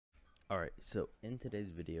Alright, so in today's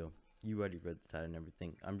video, you already read the title and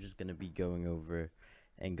everything. I'm just going to be going over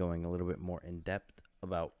and going a little bit more in depth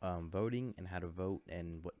about voting and how to vote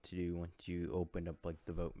and what to do once you open up like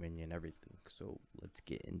the vote menu and everything. So let's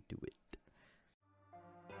get into it.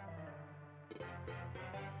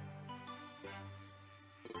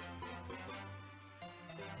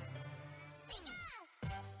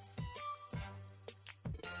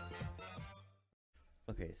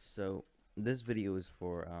 Okay, so this video is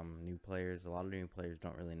for new players. A lot of new players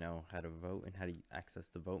don't really know how to vote and how to access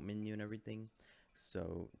the vote menu and everything.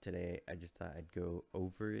 So today I just thought I'd go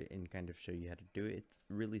over it and kind of show you how to do it. It's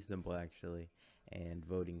really simple actually, and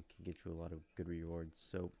voting can get you a lot of good rewards.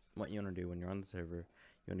 So what you want to do when you're on the server,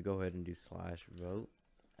 you want to go ahead and do /vote,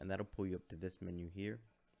 and that'll pull you up to this menu here.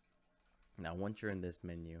 Now once you're in this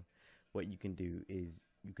menu, what you can do is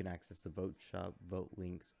you can access the vote shop, vote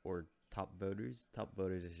links, or top voters. Top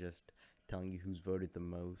voters is just telling you who's voted the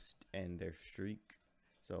most and their streak.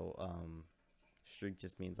 So streak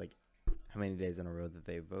just means like how many days in a row that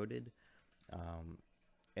they voted. And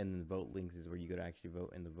then the vote links is where you go to actually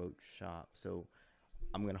vote in the vote shop. So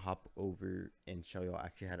I'm gonna hop over and show you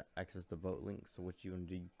actually how to access the vote links. So what you want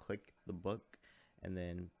to do, you click the book, and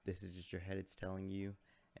then this is just your head, it's telling you.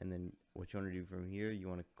 And then what you want to do from here, you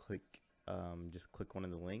want to click just click one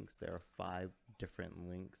of the links. There are 5 different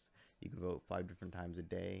links. You can vote 5 different times a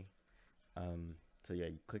day. So yeah,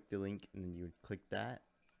 you click the link and then you would click that,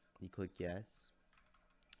 you click yes,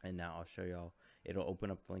 and now I'll show y'all, it'll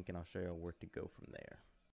open up the link and I'll show y'all where to go from there.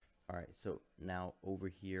 Alright, so now over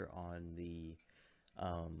here on the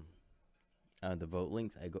vote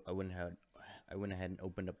links, I went ahead and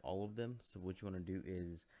opened up all of them. So what you want to do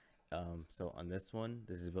is so on this one,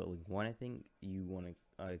 this is vote link 1, I think. You want to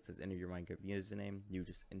it says enter your Minecraft username. You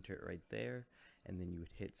just enter it right there, and then you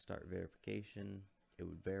would hit start verification. It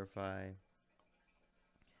would verify.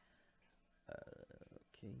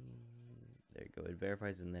 Okay, there you go. It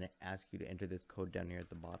verifies, and then it asks you to enter this code down here at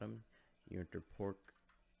the bottom. You enter pork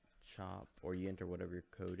chop, or you enter whatever your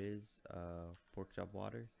code is, pork chop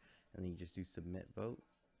water, and then you just do submit vote.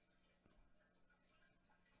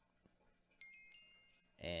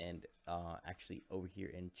 And actually over here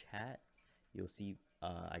in chat, you'll see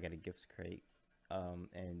I got a gifts crate,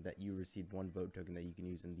 and that you received 1 vote token that you can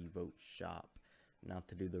use in the vote shop. Now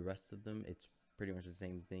to do the rest of them, it's pretty much the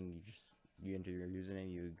same thing. You enter your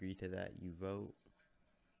username, you agree to that, you vote.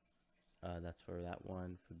 That's for that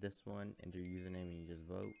one. For this one, enter your username and you just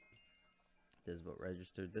vote. This vote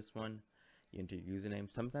registered. This one, you enter your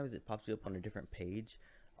username. Sometimes it pops you up on a different page.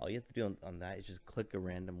 All you have to do on that is just click a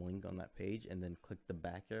random link on that page and then click the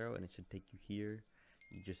back arrow, and it should take you here.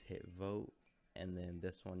 You just hit vote, and then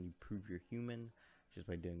this one, you prove you're human just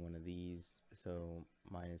by doing one of these. So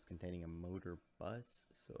mine is containing a motor bus,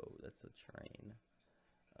 so that's a train.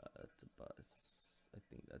 That's a bus. I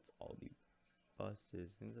think that's all the buses.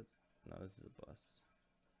 I think that, no, this is a bus.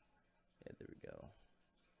 Yeah, there we go.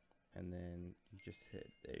 And then you just hit,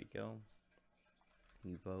 there you go.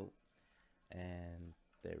 You vote, and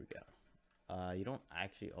there we go. You don't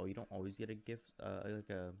actually, you don't always get a gift,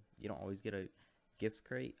 you don't always get a gift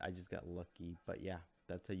crate. I just got lucky. But yeah,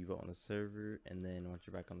 that's how you vote on the server. And then once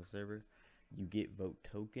you're back on the server, you get vote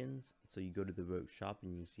tokens. So you go to the vote shop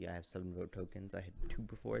and you see I have 7 vote tokens. I had 2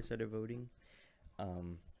 before I started voting,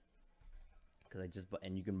 because I just bought,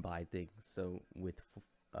 and you can buy things. So with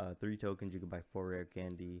 3 tokens, you can buy 4 rare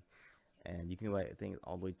candy, and you can buy things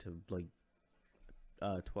all the way to like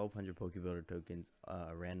 1200 Pokebuilder tokens,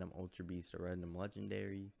 a random Ultra Beast, a random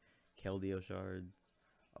Legendary, Keldeo shards,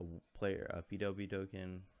 a PW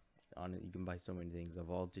token. On it, you can buy so many things. A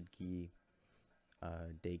vaulted key,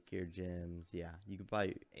 daycare gyms. Yeah, you can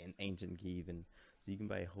buy an ancient key even. So you can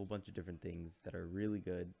buy a whole bunch of different things that are really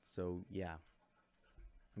good. So yeah,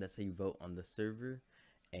 that's how you vote on the server.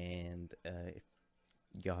 And if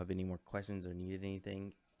y'all have any more questions or need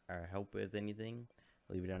anything or help with anything,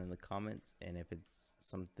 leave it down in the comments. And if it's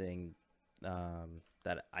something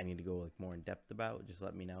that I need to go like more in depth about, just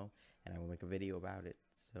let me know and I will make a video about it.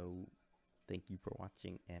 So thank you for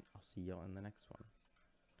watching, and I'll see y'all in the next one.